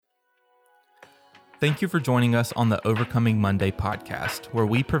Thank you for joining us on the Overcoming Monday podcast, where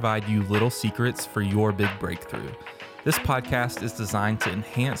we provide you little secrets for your big breakthrough. This podcast is designed to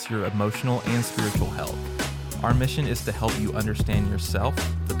enhance your emotional and spiritual health. Our mission is to help you understand yourself,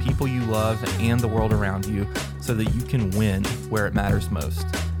 the people you love, and the world around you so that you can win where it matters most.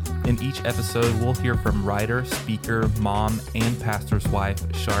 In each episode, we'll hear from writer, speaker, mom, and pastor's wife,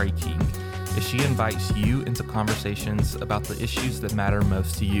 Shari King, as she invites you into conversations about the issues that matter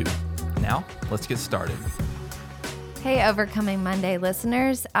most to you. Now, let's get started. Hey, Overcoming Monday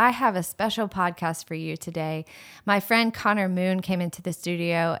listeners, I have a special podcast for you today. My friend Connor Moon came into the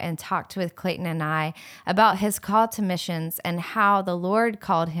studio and talked with Clayton and I about his call to missions and how the Lord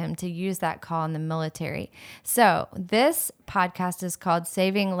called him to use that call in the military. So this podcast is called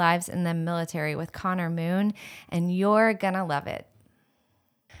Saving Lives in the Military with Connor Moon, and you're gonna love it.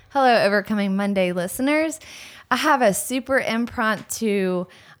 Hello, Overcoming Monday listeners. I have a super impromptu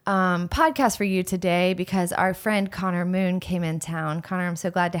podcast for you today because our friend Connor Moon came in town. Connor, I'm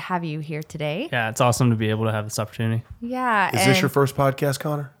so glad to have you here today. Yeah, it's awesome to be able to have this opportunity. Yeah. Is this your first podcast,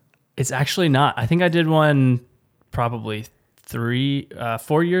 Connor? It's actually not. I think I did one probably 4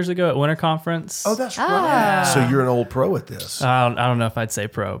 years ago at Winter Conference. Oh, that's right. So you're an old pro at this. I don't know if I'd say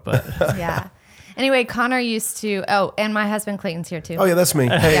pro, but Yeah. Anyway, Connor used to, and my husband Clayton's here too. Oh, yeah, that's me.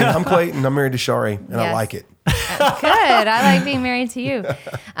 Hey, I'm Clayton. I'm married to Shari, and I Yes. like it. Good. I like being married to you.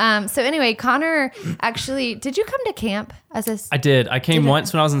 So anyway, Connor actually, did you come to camp as a... I did. I came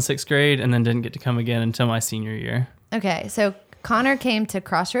once when I was in sixth grade and then didn't get to come again until my senior year. Okay, so Connor came to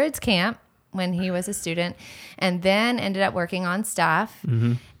Crossroads Camp when he was a student and then ended up working on staff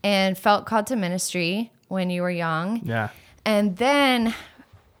and felt called to ministry when you were young. Yeah. And then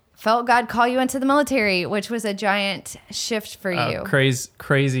felt God call you into the military, which was a giant shift for you.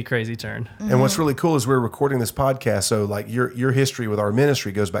 Crazy turn. And what's really cool is we're recording this podcast, so like your history with our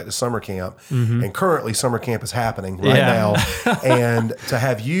ministry goes back to summer camp, and currently summer camp is happening right now. And to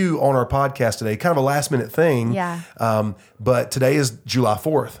have you on our podcast today, kind of a last minute thing. Yeah. But today is July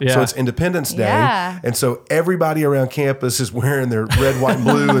 4th, so Yeah. it's Independence Day, Yeah. and so everybody around campus is wearing their red, white, and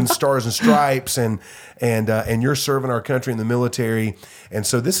blue, and stars and stripes, and you're serving our country in the military, and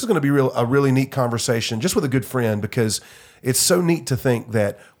so this is going to be a really neat conversation, just with a good friend, because it's so neat to think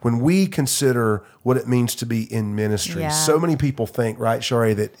that when we consider what it means to be in ministry, so many people think, right,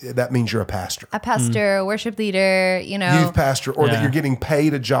 Shari, that means you're a pastor. A pastor, worship leader, Youth pastor, or that Yeah. you're getting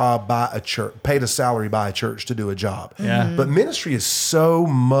paid a job by a church, paid a salary by a church to do a job. Yeah. But ministry is so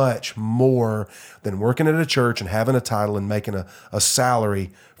much more than working at a church and having a title and making a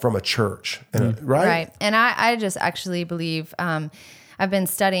salary from a church, right? Right. And I just actually believe, I've been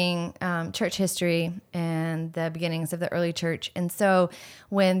studying church history and the beginnings of the early church. And so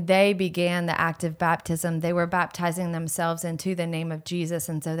when they began the act of baptism, they were baptizing themselves into the name of Jesus.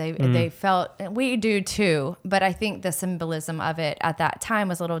 And so they felt, and we do too, but I think the symbolism of it at that time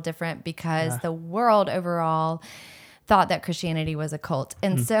was a little different because the world overall thought that Christianity was a cult.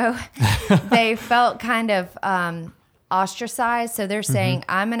 And so they felt kind of ostracized. So they're saying,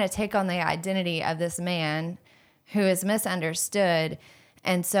 I'm going to take on the identity of this man who is misunderstood.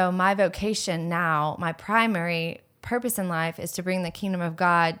 And so my vocation now, my primary purpose in life is to bring the kingdom of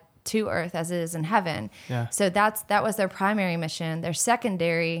God to earth as it is in heaven. Yeah. So that was their primary mission. Their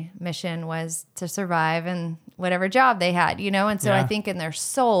secondary mission was to survive in whatever job they had, And so I think in their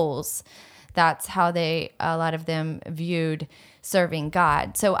souls, that's how a lot of them viewed serving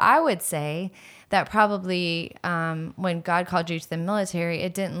God. So I would say that probably when God called you to the military,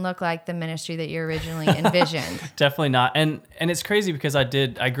 it didn't look like the ministry that you originally envisioned. Definitely not. And it's crazy because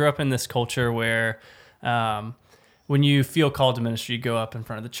I grew up in this culture where when you feel called to ministry, you go up in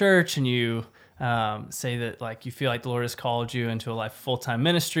front of the church and you say that like you feel like the Lord has called you into a life of full-time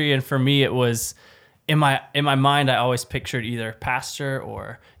ministry. And for me, it was in my mind, I always pictured either pastor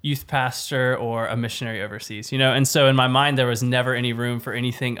or youth pastor or a missionary overseas, And so in my mind, there was never any room for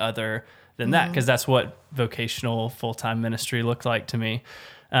anything other than that, because that's what vocational full-time ministry looked like to me.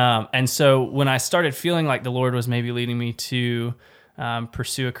 And so when I started feeling like the Lord was maybe leading me to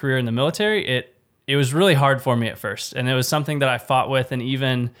pursue a career in the military, it was really hard for me at first. And it was something that I fought with. And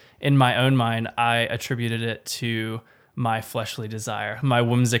even in my own mind, I attributed it to my fleshly desire, my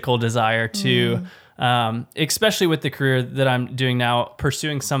whimsical desire to, especially with the career that I'm doing now,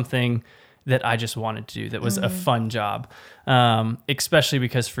 pursuing something that I just wanted to do, that was a fun job. Especially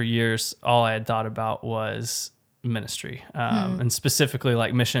because for years, all I had thought about was ministry. And specifically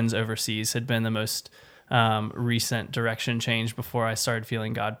like missions overseas had been the most recent direction change before I started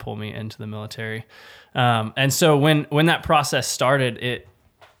feeling God pull me into the military. And so when that process started,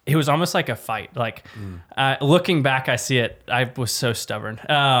 it was almost like a fight. Like looking back, I see it. I was so stubborn.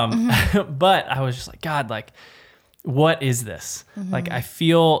 But I was just like, God, like, what is this? Like, I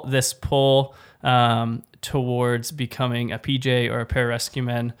feel this pull towards becoming a PJ or a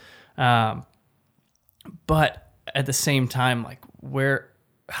pararescueman. But at the same time, like,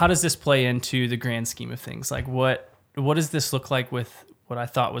 how does this play into the grand scheme of things? Like, what does this look like with what I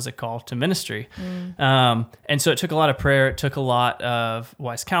thought was a call to ministry? And so it took a lot of prayer. It took a lot of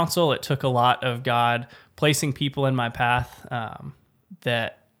wise counsel. It took a lot of God placing people in my path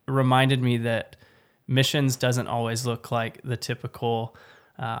that reminded me that missions doesn't always look like the typical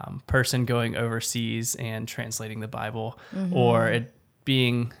person going overseas and translating the Bible, or it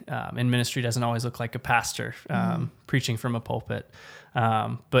being in ministry doesn't always look like a pastor preaching from a pulpit,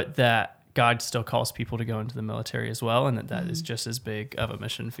 but that God still calls people to go into the military as well, and that is just as big of a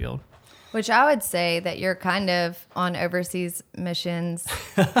mission field. Which I would say that you're kind of on overseas missions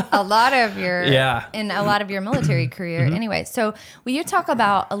a lot of your in a lot of your military career anyway. So will you talk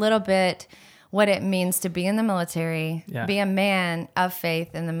about a little bit what it means to be in the military, be a man of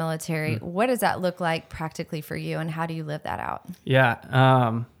faith in the military? What does that look like practically for you, and how do you live that out?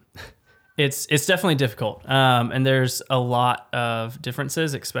 Yeah. It's definitely difficult. And there's a lot of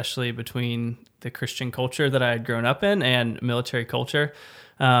differences, especially between the Christian culture that I had grown up in and military culture.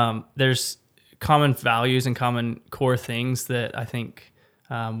 There's common values and common core things that I think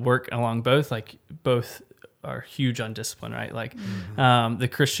work along both. Like, both are huge on discipline, right? Like the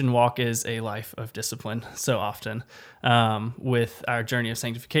Christian walk is a life of discipline so often, with our journey of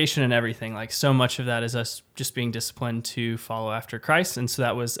sanctification and everything. Like, so much of that is us just being disciplined to follow after Christ. And so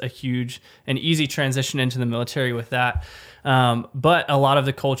that was a huge and easy transition into the military with that. But a lot of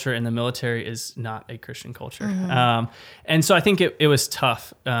the culture in the military is not a Christian culture. And so I think it was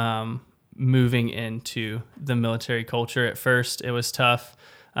tough moving into the military culture. At first, it was tough.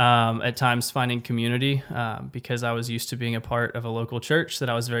 At times finding community, because I was used to being a part of a local church that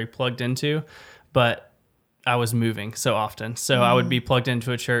I was very plugged into, but I was moving so often. So I would be plugged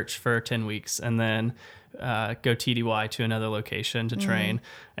into a church for 10 weeks and then go TDY to another location to train.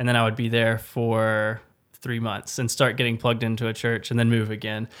 And then I would be there for 3 months and start getting plugged into a church and then move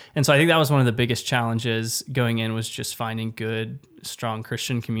again. And so I think that was one of the biggest challenges going in, was just finding good, strong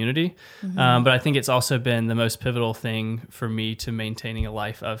Christian community. But I think it's also been the most pivotal thing for me to maintaining a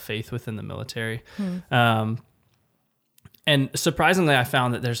life of faith within the military. And surprisingly, I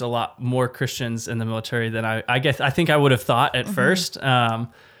found that there's a lot more Christians in the military than I think I would have thought at first.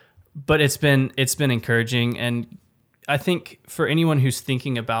 But it's been encouraging. And I think for anyone who's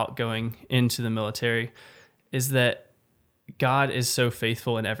thinking about going into the military, is that God is so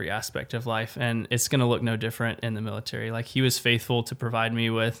faithful in every aspect of life, and it's going to look no different in the military. Like, he was faithful to provide me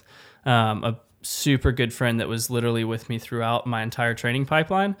with a super good friend that was literally with me throughout my entire training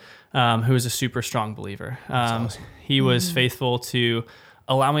pipeline, who was a super strong believer. Awesome. He was faithful to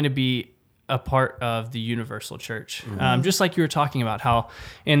allow me to be a part of the universal church. Just like you were talking about, how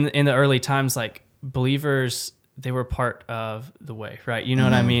in the early times, like, believers, they were part of the way, right? You know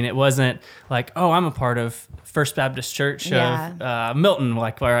what I mean? It wasn't like, oh, I'm a part of First Baptist Church of Milton,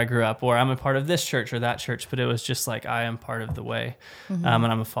 like where I grew up, or I'm a part of this church or that church, but it was just like, I am part of the way, and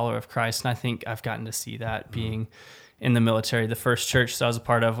I'm a follower of Christ. And I think I've gotten to see that being in the military. The first church that I was a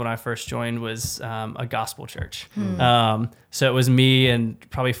part of when I first joined was a gospel church. So it was me and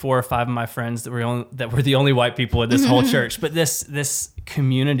probably 4 or 5 of my friends that were the only white people in this whole church. But this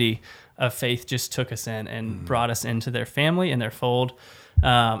community of faith just took us in and brought us into their family and their fold.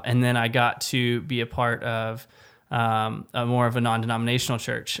 And then I got to be a part of a more of a non-denominational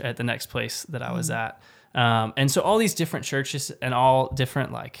church at the next place that I was at. And so all these different churches and all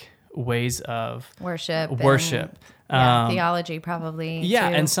different like ways of worship, theology probably. Yeah.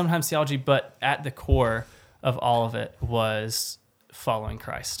 too. And sometimes theology, but at the core of all of it was following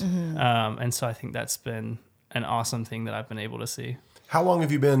Christ. And so I think that's been an awesome thing that I've been able to see. How long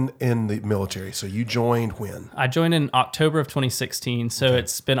have you been in the military? So you joined when? I joined in October of 2016. So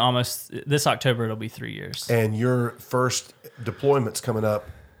it's been this October, it'll be 3 years. And your first deployment's coming up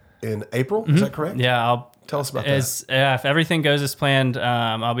in April. Is that correct? Yeah. Tell us about that. If everything goes as planned,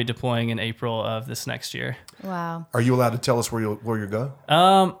 I'll be deploying in April of this next year. Wow. Are you allowed to tell us where you'll go?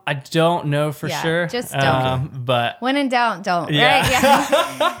 I don't know for sure. Just don't. But when in doubt, don't. Yeah.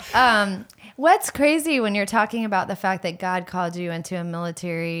 Right? Yeah. What's crazy when you're talking about the fact that God called you into a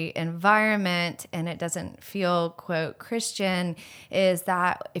military environment and it doesn't feel, quote, Christian, is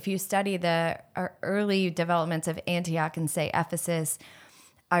that if you study the early developments of Antioch and say Ephesus,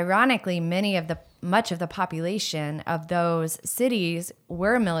 ironically, much of the population of those cities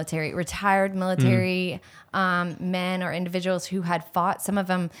were retired military men or individuals who had fought, some of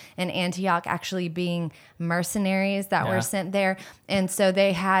them in Antioch actually being mercenaries that were sent there. And so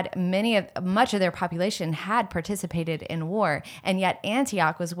they had much of their population had participated in war. And yet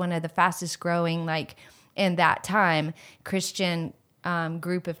Antioch was one of the fastest growing, like in that time, Christian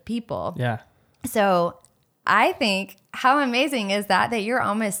group of people. Yeah. So I think, how amazing is that you're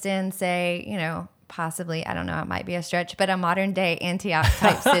almost in, say, possibly, I don't know, it might be a stretch, but a modern day Antioch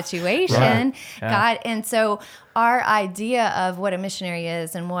type situation. Right. Yeah. God. And so our idea of what a missionary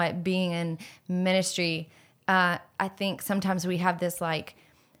is and what being in ministry, I think sometimes we have this like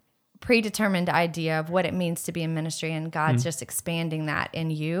predetermined idea of what it means to be in ministry, and God's just expanding that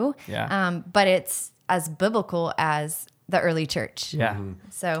in you. Yeah. But it's as biblical as the early church. Yeah.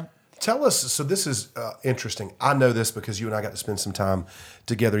 So Tell us, so this is interesting. I know this because you and I got to spend some time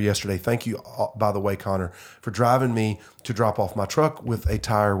together yesterday. Thank you, by the way, Connor, for driving me to drop off my truck with a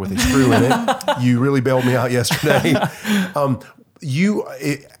tire with a screw in it. You really bailed me out yesterday. I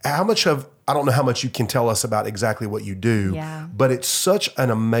don't know how much you can tell us about exactly what you do, but it's such an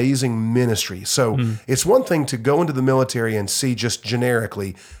amazing ministry. So it's one thing to go into the military and see just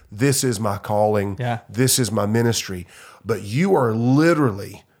generically, this is my calling, this is my ministry, but you are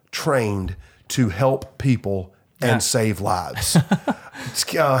literally trained to help people and save lives.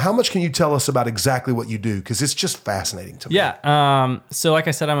 How much can you tell us about exactly what you do? Because it's just fascinating to me. Yeah. So like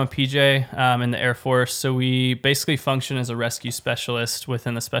I said, I'm a PJ in the Air Force. So we basically function as a rescue specialist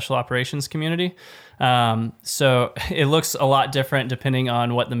within the special operations community. So it looks a lot different depending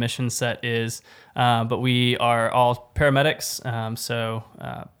on what the mission set is. But we are all paramedics. So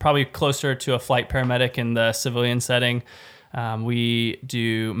probably closer to a flight paramedic in the civilian setting. We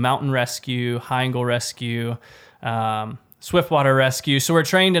do mountain rescue, high angle rescue, swiftwater rescue. So we're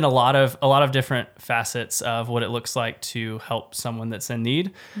trained in a lot of different facets of what it looks like to help someone that's in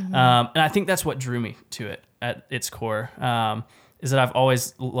need. And I think that's what drew me to it at its core, is that I've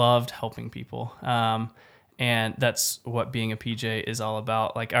always loved helping people. And that's what being a PJ is all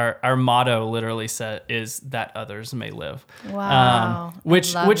about. Like our motto literally is that others may live. Wow.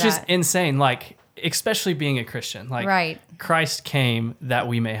 Which is insane. Like, especially being a Christian, like Christ came that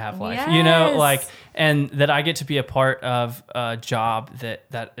we may have life, and that I get to be a part of a job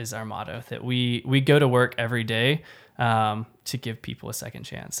that is our motto, that we go to work every day to give people a second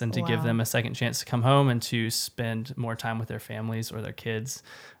chance and to give them a second chance to come home and to spend more time with their families or their kids.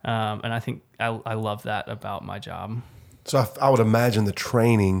 And I think I love that about my job. So I would imagine the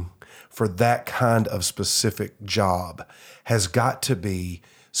training for that kind of specific job has got to be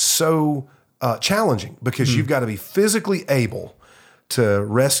so challenging, because you've got to be physically able to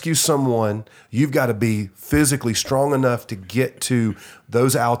rescue someone. You've got to be physically strong enough to get to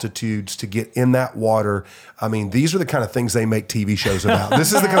those altitudes, to get in that water. I mean, these are the kind of things they make TV shows about.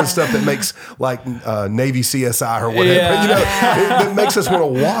 This is the kind of stuff that makes like Navy CSI or whatever, that makes us want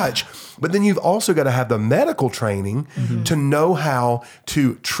to watch. But then you've also got to have the medical training to know how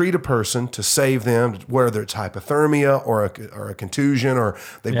to treat a person, to save them, whether it's hypothermia or a contusion, or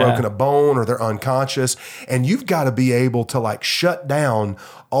they've broken a bone or they're unconscious. And you've got to be able to like shut down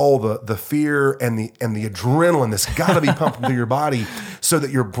all the fear and the adrenaline that's got to be pumping through your body so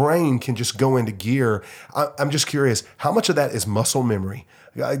that your brain can just go into gear. I'm just curious, how much of that is muscle memory?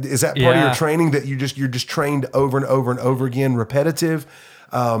 Is that part of your training, that you're just trained over and over and over again, repetitive?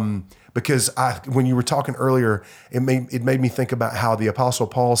 Because when you were talking earlier, it made me think about how the Apostle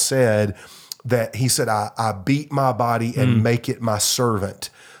Paul said that he said, I beat my body and make it my servant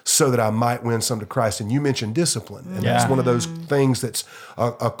so that I might win some to Christ. And you mentioned discipline. And that's one of those things that's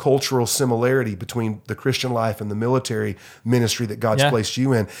a cultural similarity between the Christian life and the military ministry that God's placed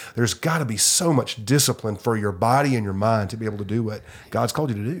you in. There's got to be so much discipline for your body and your mind to be able to do what God's called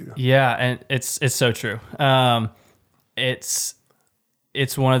you to do. Yeah, and it's so true.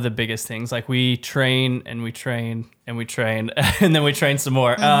 It's one of the biggest things. Like, we train and we train and we train and then we train some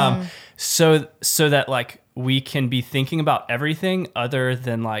more. So that like we can be thinking about everything other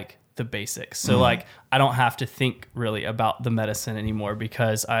than like the basics. So like, I don't have to think really about the medicine anymore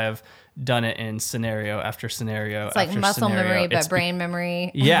because I have done it in scenario after scenario. It's like muscle memory, but brain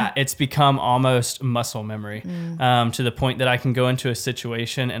memory. Yeah, it's become almost muscle memory to the point that I can go into a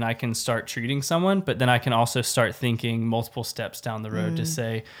situation and I can start treating someone, but then I can also start thinking multiple steps down the road to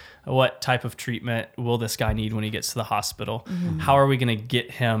say, what type of treatment will this guy need when he gets to the hospital? How are we going to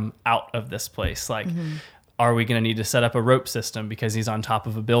get him out of this place? Like, are we going to need to set up a rope system because he's on top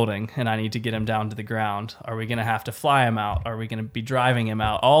of a building and I need to get him down to the ground? Are we going to have to fly him out? Are we going to be driving him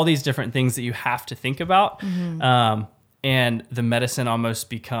out? All these different things that you have to think about. and the medicine almost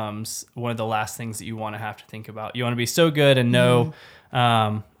becomes one of the last things that you want to have to think about. You want to be so good and know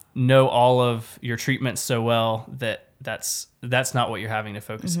all of your treatments so well that that's not what you're having to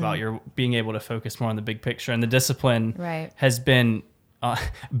focus about. You're being able to focus more on the big picture, and the discipline has been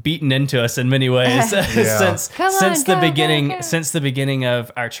beaten into us in many ways since the beginning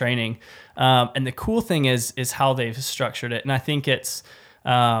of our training. And the cool thing is how they've structured it. And I think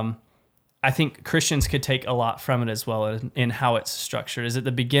I think Christians could take a lot from it as well in how it's structured. Is at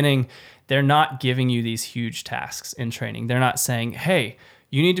the beginning, they're not giving you these huge tasks in training. They're not saying, hey,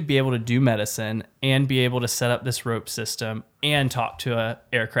 you need to be able to do medicine and be able to set up this rope system and talk to an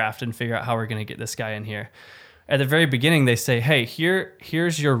aircraft and figure out how we're going to get this guy in here. At the very beginning, they say, hey,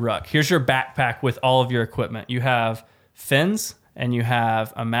 here's your ruck. Here's your backpack with all of your equipment. You have fins, and you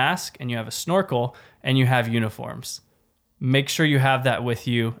have a mask, and you have a snorkel, and you have uniforms. Make sure you have that with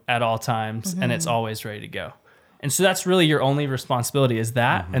you at all times, and it's always ready to go. And so that's really your only responsibility is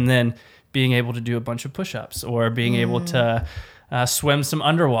that, and then being able to do a bunch of push-ups or being able to swim some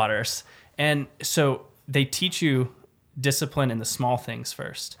underwaters. And so they teach you discipline in the small things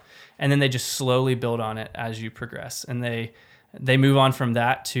first, and then they just slowly build on it as you progress. And they move on from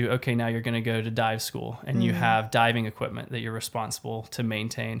that to, okay, now you're going to go to dive school, and you have diving equipment that you're responsible to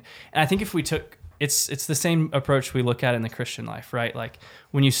maintain. And I think if we took, it's the same approach we look at in the Christian life, right? Like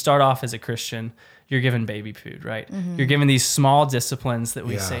when you start off as a Christian, you're given baby food, right? You're given these small disciplines that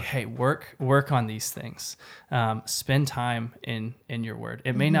we say, hey, work on these things. Spend time in your word.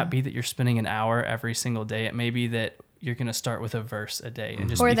 It may not be that you're spending an hour every single day. It may be that you're going to start with a verse a day and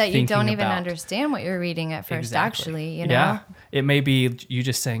just or be that you don't even about, understand what you're reading at first. Actually, you know. Yeah, it may be you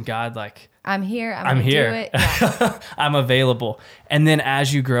just saying, God, like I'm here. I'm here. Do it. Yeah. I'm available. And then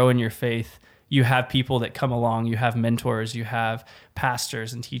as you grow in your faith, you have people that come along. You have mentors. You have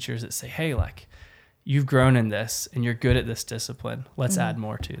pastors and teachers that say, hey, like, you've grown in this and you're good at this discipline. Let's add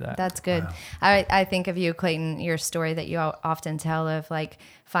more to that. That's good. Wow. I think of you, Clayton, your story that you often tell of like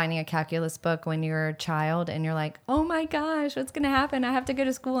finding a calculus book when you're a child and you're like, oh my gosh, what's going to happen? I have to go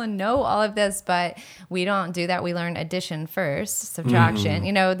to school and know all of this, but we don't do that. We learn addition first, subtraction,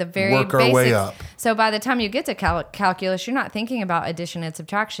 you know, the very work our way up. So by the time you get to calculus, you're not thinking about addition and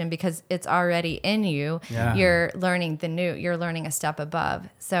subtraction because it's already in you. Yeah. You're learning you're learning a step above.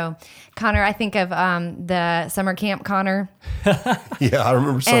 So Connor, I think of the summer camp Connor. Yeah, I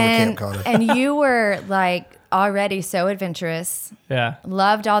remember summer camp Connor. And you were like already so adventurous. Yeah.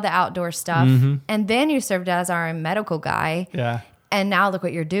 Loved all the outdoor stuff. And then you served as our medical guy. Yeah. And now look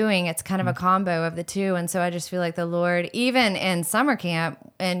what you're doing. It's kind of a combo of the two. And so I just feel like the Lord, even in summer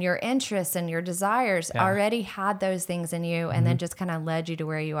camp and your interests and your desires already had those things in you and then just kind of led you to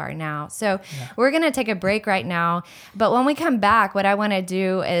where you are now. So we're going to take a break right now. But when we come back, what I want to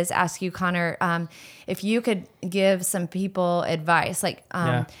do is ask you, Connor, if you could give some people advice, like,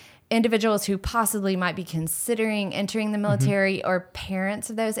 individuals who possibly might be considering entering the military or parents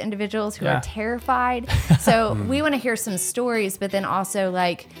of those individuals who are terrified. So we want to hear some stories, but then also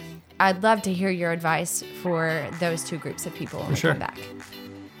like, I'd love to hear your advice for those two groups of people when we come back.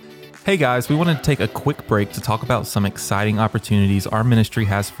 Hey guys, we want to take a quick break to talk about some exciting opportunities our ministry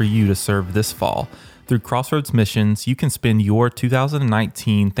has for you to serve this fall. Through Crossroads Missions, you can spend your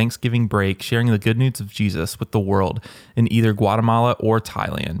 2019 Thanksgiving break sharing the good news of Jesus with the world in either Guatemala or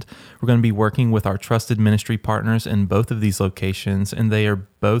Thailand. We're going to be working with our trusted ministry partners in both of these locations, and they are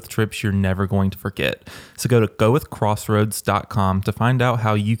both trips you're never going to forget. So go to gowithcrossroads.com to find out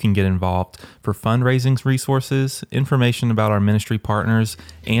how you can get involved for fundraising resources, information about our ministry partners,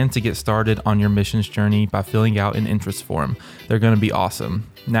 and to get started on your missions journey by filling out an interest form. They're going to be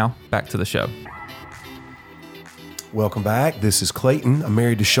awesome. Now, back to the show. Welcome back. This is Clayton. I'm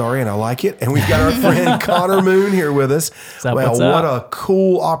married to Shari, and I like it. And we've got our friend Connor Moon here with us. Well, what a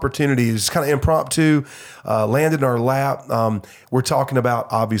cool opportunity. It's kind of impromptu, landed in our lap. We're talking about,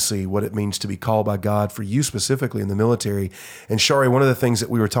 obviously, what it means to be called by God for you specifically in the military. And Shari, one of the things that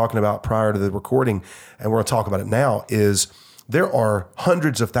we were talking about prior to the recording, and we're going to talk about it now, is there are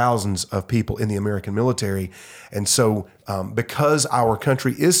hundreds of thousands of people in the American military. And so because our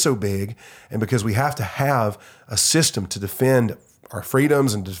country is so big and because we have to have a system to defend our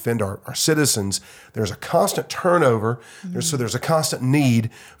freedoms and to defend our citizens, there's a constant turnover. So there's a constant need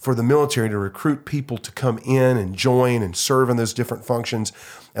for the military to recruit people to come in and join and serve in those different functions.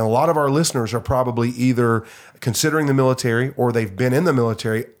 And a lot of our listeners are probably either considering the military or they've been in the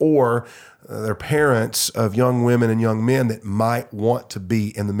military or they're parents of young women and young men that might want to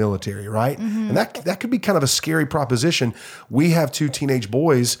be in the military, right? And that could be kind of a scary proposition. We have two teenage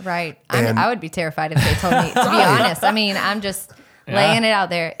boys. Right. I would be terrified if they told me, to be honest. I mean, I'm just laying it out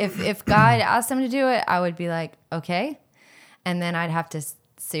there. If God asked them to do it, I would be like, okay. And then I'd have to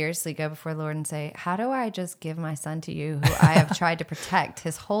seriously go before the Lord and say, how do I just give my son to you, who I have tried to protect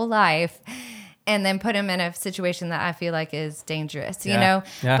his whole life, and then put him in a situation that I feel like is dangerous, you know?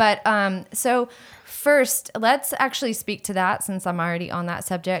 Yeah. But so first, let's actually speak to that, since I'm already on that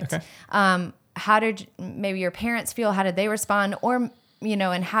subject. Okay. How did maybe your parents feel? How did they respond? Or, you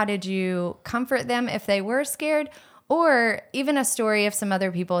know, and how did you comfort them if they were scared? Or even a story of some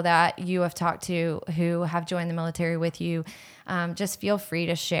other people that you have talked to who have joined the military with you. Just feel free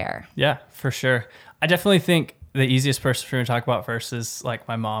to share. Yeah, for sure. I definitely think the easiest person for me to talk about first is like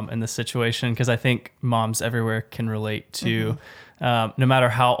my mom in this situation, because I think moms everywhere can relate to no matter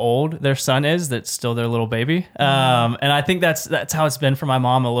how old their son is, that's still their little baby. And I think that's how it's been for my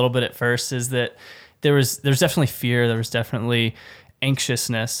mom a little bit at first, is that there's definitely fear. There was definitely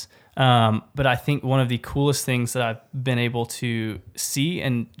anxiousness. But I think one of the coolest things that I've been able to see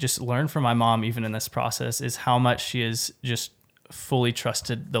and just learn from my mom, even in this process, is how much she has just fully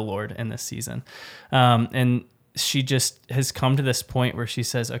trusted the Lord in this season. And she just has come to this point where she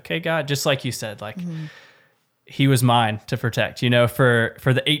says, okay, God, just like you said, like he was mine to protect, you know, for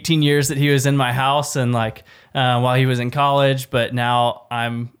the 18 years that he was in my house and like, while he was in college, but now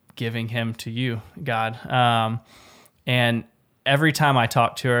I'm giving him to you, God. And every time I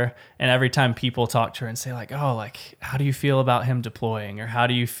talk to her, and every time people talk to her and say like, oh, like, how do you feel about him deploying? Or how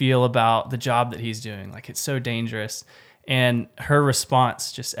do you feel about the job that he's doing? Like, it's so dangerous. And her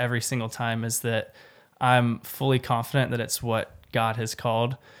response just every single time is that I'm fully confident that it's what God has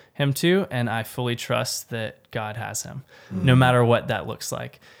called him to, and I fully trust that God has him, no matter what that looks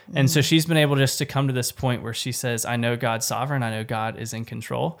like. And so she's been able just to come to this point where she says, I know God's sovereign. I know God is in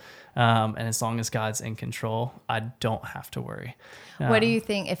control. And as long as God's in control, I don't have to worry. What do you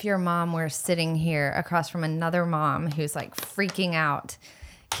think if your mom were sitting here across from another mom who's like freaking out?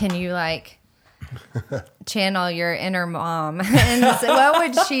 Can you like channel your inner mom? And so what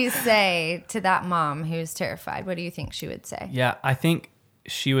would she say to that mom who's terrified? What do you think she would say? Yeah, I think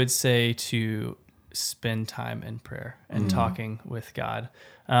she would say to spend time in prayer and talking with God.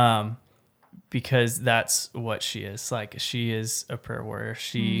 Because that's what she is. Like, she is a prayer warrior.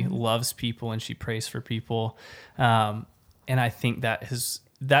 She loves people and she prays for people. And I think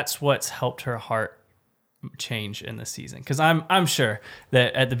that's what's helped her heart change in this season. Cause I'm sure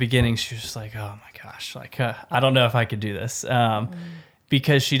that at the beginning she was just like, oh my gosh, like, I don't know if I could do this.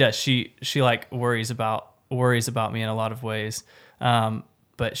 Because she does, she like worries about me in a lot of ways.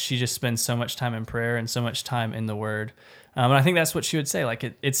 But she just spends so much time in prayer and so much time in the Word. And I think that's what she would say. Like,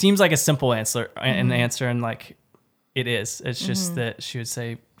 it seems like a simple answer, and like it is. It's just that she would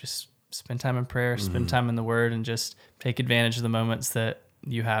say, just spend time in prayer, spend time in the Word, and just take advantage of the moments that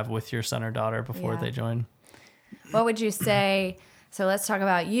you have with your son or daughter before they join. What would you say? So let's talk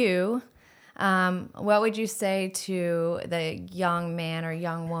about you. What would you say to the young man or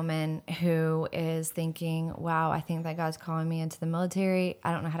young woman who is thinking, wow, I think that God's calling me into the military.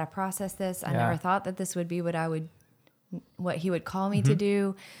 I don't know how to process this. I never thought that this would be what he would call me to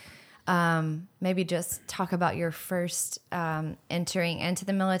do. Maybe just talk about your first entering into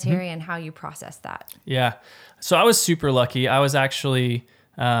the military and how you processed that. Yeah. So I was super lucky. I was actually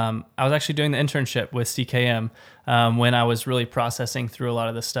doing the internship with CKM when I was really processing through a lot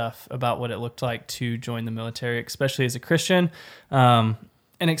of the stuff about what it looked like to join the military, especially as a Christian, and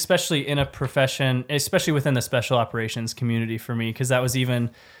especially in a profession, especially within the special operations community for me, because that was even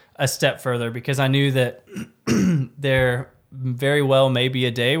a step further, because I knew that there very well may be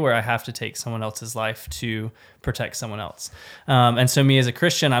a day where I have to take someone else's life to protect someone else. And so me as a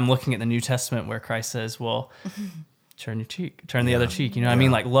Christian, I'm looking at the New Testament where Christ says, well, turn the other cheek. You know what I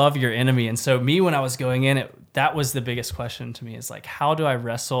mean? Like, love your enemy. And so me, when I was going in, that was the biggest question to me, is like, how do I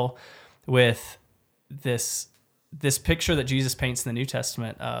wrestle with this picture that Jesus paints in the New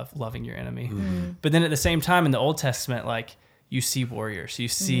Testament of loving your enemy? But then at the same time in the Old Testament, like, you see warriors, you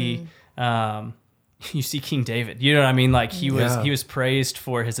see King David, you know what I mean? Like, he was praised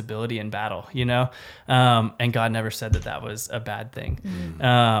for his ability in battle, you know? And God never said that was a bad thing.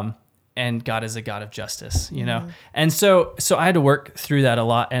 And God is a God of justice, you know? And so I had to work through that a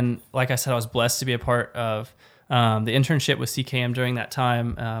lot. And like I said, I was blessed to be a part of the internship with CKM during that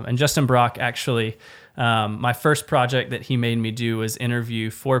time. And Justin Brock, actually, my first project that he made me do was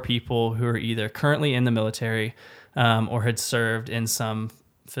interview 4 people who are either currently in the military or had served in some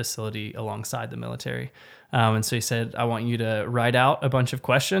facility alongside the military. And so he said, I want you to write out a bunch of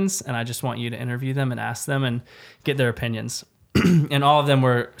questions, and I just want you to interview them and ask them and get their opinions. and all of them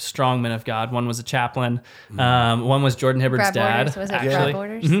were strong men of God. One was a chaplain. One was Jordan Hibbard's Brad dad. Borders? Was it actually. Brad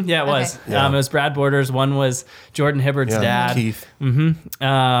Borders? Yeah, it was. Okay. Yeah. It was Brad Borders. One was Jordan Hibbard's dad. Keith.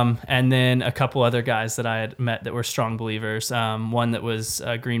 And then a couple other guys that I had met that were strong believers. One that was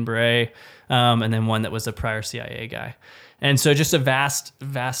a Green Beret, and then one that was a prior CIA guy. And so just a vast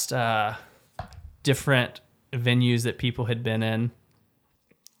different venues that people had been in.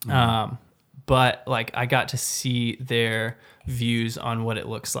 But like I got to see their views on what it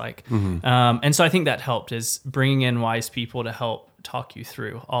looks like. And so I think that helped, is bringing in wise people to help talk you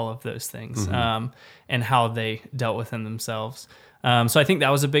through all of those things and how they dealt with them themselves. So I think that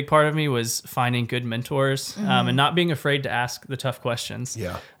was a big part of me, was finding good mentors and not being afraid to ask the tough questions.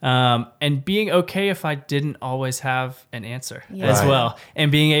 Yeah. And being okay if I didn't always have an answer as Right. well.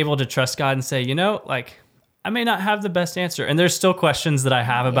 And being able to trust God and say, like, I may not have the best answer. And there's still questions that I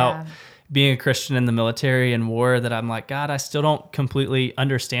have about being a Christian in the military and war that I'm like, God, I still don't completely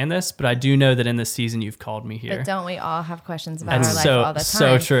understand this, but I do know that in this season you've called me here. But don't we all have questions about That's our life so- all the time?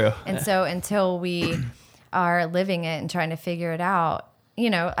 so true. And so until we are living it and trying to figure it out,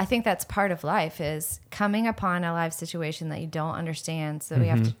 I think that's part of life, is coming upon a life situation that you don't understand. So we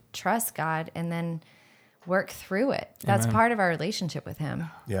have to trust God and then work through it. That's part of our relationship with Him.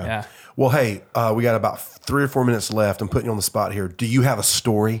 Yeah. Well, hey, we got about 3 or 4 minutes left. I'm putting you on the spot here. Do you have a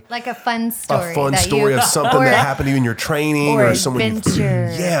story? Like a fun story. A fun that story you, of something or- that happened to you in your training, or or someone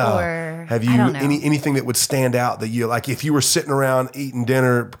adventure, yeah. or have you I don't know. anything that would stand out that you like, if you were sitting around eating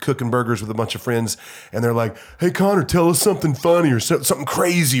dinner, cooking burgers with a bunch of friends, and they're like, "Hey, Connor, tell us something funny or something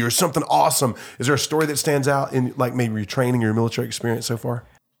crazy or something awesome." Is there a story that stands out in like maybe your training or your military experience so far?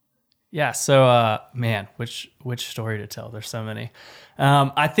 Yeah. So, man, which story to tell? There's so many.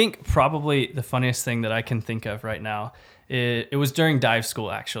 I think probably the funniest thing that I can think of right now, it was during dive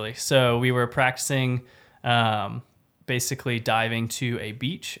school, actually. So we were practicing, basically diving to a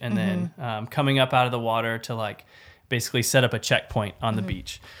beach and then coming up out of the water to like basically set up a checkpoint on the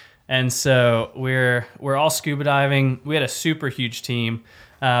beach. And so we're all scuba diving. We had a super huge team.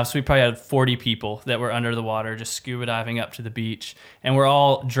 So we probably had 40 people that were under the water, just scuba diving up to the beach, and we're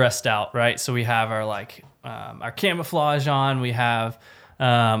all dressed out, right? So we have our our camouflage on, we have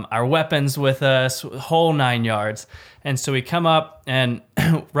our weapons with us, whole 9 yards. And so we come up, and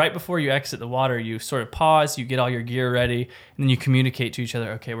right before you exit the water, you sort of pause, you get all your gear ready, and then you communicate to each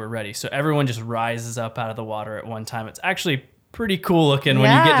other, okay, we're ready. So everyone just rises up out of the water at one time. It's actually pretty cool looking when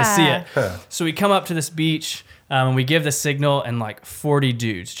you get to see it. So we come up to this beach, and we give the signal, and like 40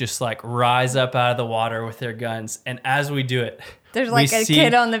 dudes just like rise up out of the water with their guns. And as we do it, There's like a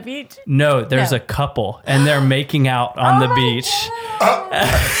kid on the beach. No, there's No. a couple, and they're making out on the beach.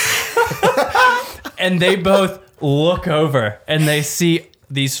 And they both look over, and they see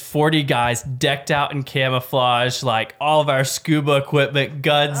these 40 guys decked out in camouflage, like all of our scuba equipment,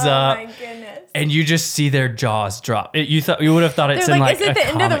 guns up. Oh my goodness. And you just see their jaws drop. You would have thought it's They're in like, like is it a the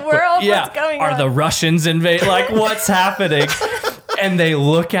end of the comic book. world? Yeah. What's going Are on? the Russians invade? Like, what's happening? And they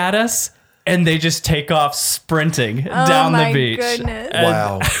look at us, and they just take off sprinting down my the beach. goodness. And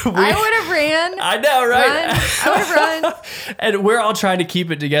Wow. I would have ran. I know, right? I would have run. And we're all trying to keep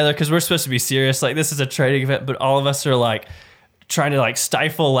it together because we're supposed to be serious. Like, this is a training event, but all of us are like trying to like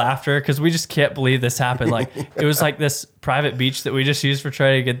stifle laughter because we just can't believe this happened. Like, it was like this private beach that we just used for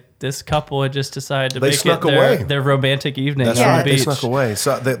training, and this couple had just decided to They make snuck it away. their romantic evening That's on right. the They beach. snuck away.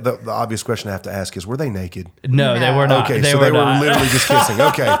 So the obvious question I have to ask is, were they naked? No, they No. were not. Okay, they so were they were not. literally just kissing.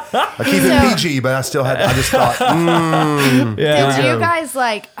 Okay, I keep it PG, but I just thought, Yeah. Did you guys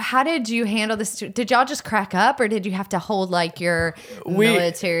how did you handle this? Did y'all just crack up, or did you have to hold like your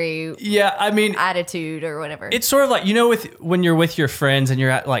military Yeah, I mean, attitude or whatever? it's sort of like, when you're with your friends and you're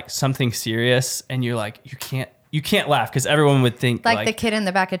at like something serious and you're like, you can't laugh because everyone would think like the kid in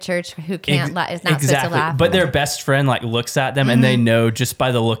the back of church who can't is not supposed to laugh. But their best friend like looks at them and they know just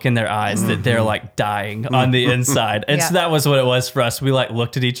by the look in their eyes that they're like dying on the inside. And so Yeah. that was what it was for us. We like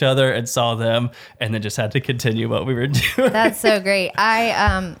looked at each other and saw them and then just had to continue what we were doing. That's so great.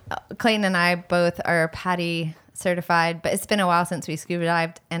 Clayton and I both are PADI certified, but it's been a while since we scuba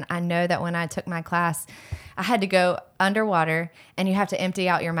dived. And I know that when I took my class, I had to go underwater and you have to empty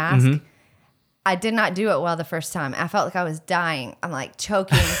out your mask. I did not do it well the first time. I felt like I was dying. I'm like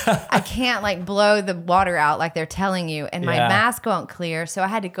choking. I can't like blow the water out like they're telling you. And my Yeah. mask won't clear. So I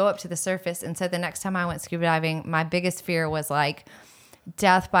had to go up to the surface. And so the next time I went scuba diving, my biggest fear was like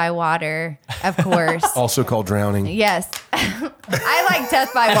death by water, of course. also called drowning. Yes. I like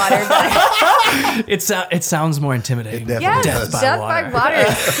death by water, but It sounds more intimidating. Definitely yes, does. death by water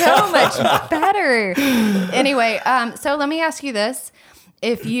is so much better. Anyway, so let me ask you this.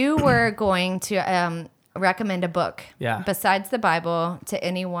 If you were going to recommend a book Yeah. besides the Bible to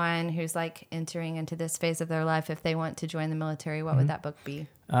anyone who's like entering into this phase of their life, if they want to join the military, what would that book be?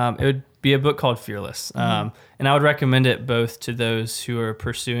 It would be a book called Fearless. And I would recommend it both to those who are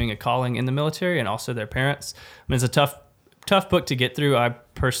pursuing a calling in the military and also their parents. I mean, it's a tough book to get through. I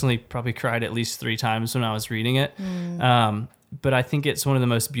personally probably cried at least 3 times when I was reading it. But I think it's one of the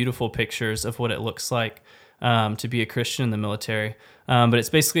most beautiful pictures of what it looks like to be a Christian in the military. But it's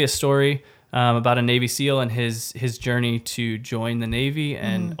basically a story about a Navy SEAL and his journey to join the Navy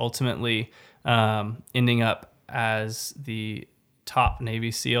and ultimately ending up as the top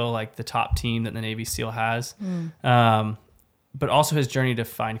Navy SEAL, like the top team that the Navy SEAL has. But also his journey to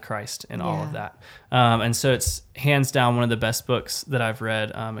find Christ in all of that. And so it's hands down one of the best books that I've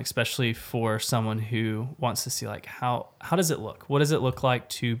read, especially for someone who wants to see like, how does it look? What does it look like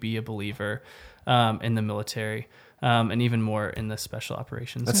to be a believer in the military? And even more in the special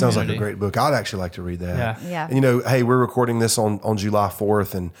operations. That sounds like a great book. I'd actually like to read that. Yeah. And, hey, we're recording this on July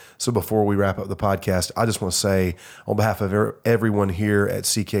 4th. And so before we wrap up the podcast, I just want to say on behalf of everyone here at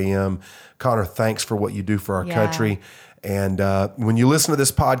CKM, Connor, thanks for what you do for our country. And when you listen to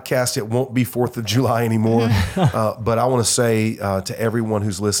this podcast, it won't be 4th of July anymore. But I want to say to everyone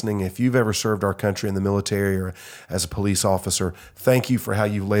who's listening, if you've ever served our country in the military or as a police officer, thank you for how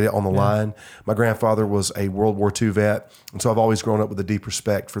you've laid it on the line. My grandfather was a World War II vet. And so I've always grown up with a deep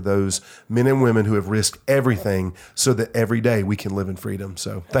respect for those men and women who have risked everything so that every day we can live in freedom.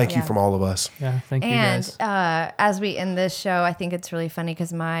 So thank you from all of us. Yeah, thank you guys. And as we end this show, I think it's really funny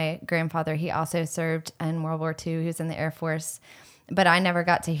because my grandfather, he also served in World War II. He was in the Air Force, but I never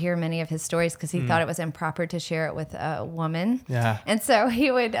got to hear many of his stories because he thought it was improper to share it with a woman. Yeah. And so he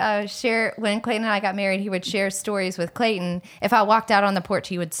would share, when Clayton and I got married, he would share stories with Clayton. If I walked out on the porch,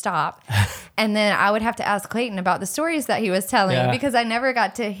 he would stop. And then I would have to ask Clayton about the stories that he was telling because I never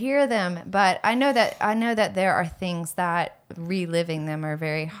got to hear them. But I know that there are things that reliving them are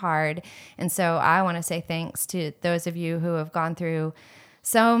very hard. And so I want to say thanks to those of you who have gone through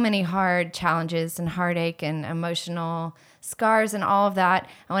so many hard challenges and heartache and emotional scars and all of that.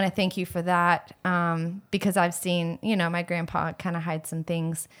 I want to thank you for that because I've seen, my grandpa kind of hide some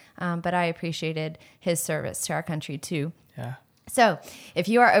things, but I appreciated his service to our country too. Yeah. So if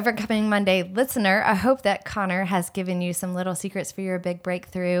you are Overcoming Monday listener, I hope that Connor has given you some little secrets for your big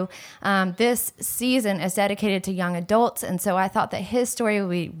breakthrough. This season is dedicated to young adults, and so I thought that his story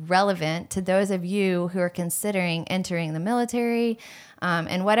would be relevant to those of you who are considering entering the military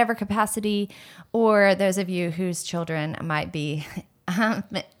in whatever capacity, or those of you whose children might be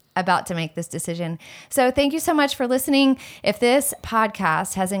about to make this decision. So thank you so much for listening. If this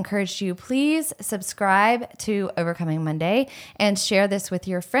podcast has encouraged you, please subscribe to Overcoming Monday and share this with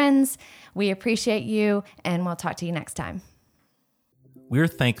your friends. We appreciate you, and we'll talk to you next time. We're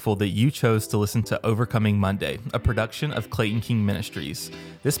thankful that you chose to listen to Overcoming Monday, a production of Clayton King Ministries.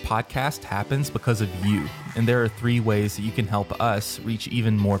 This podcast happens because of you, and there are 3 ways that you can help us reach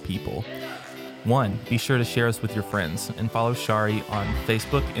even more people. 1, be sure to share us with your friends and follow Shari on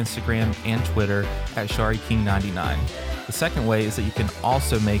Facebook, Instagram, and Twitter at ShariKing99. The second way is that you can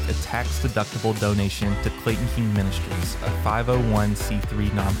also make a tax-deductible donation to Clayton King Ministries, a 501c3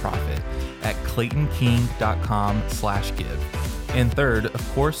 nonprofit, at claytonking.com/give. And third,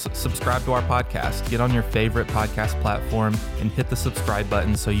 of course, subscribe to our podcast. Get on your favorite podcast platform and hit the subscribe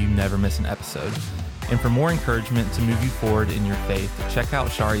button so you never miss an episode. And for more encouragement to move you forward in your faith, check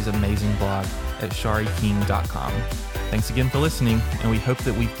out Shari's amazing blog at shariking.com. Thanks again for listening, and we hope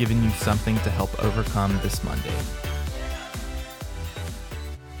that we've given you something to help overcome this Monday.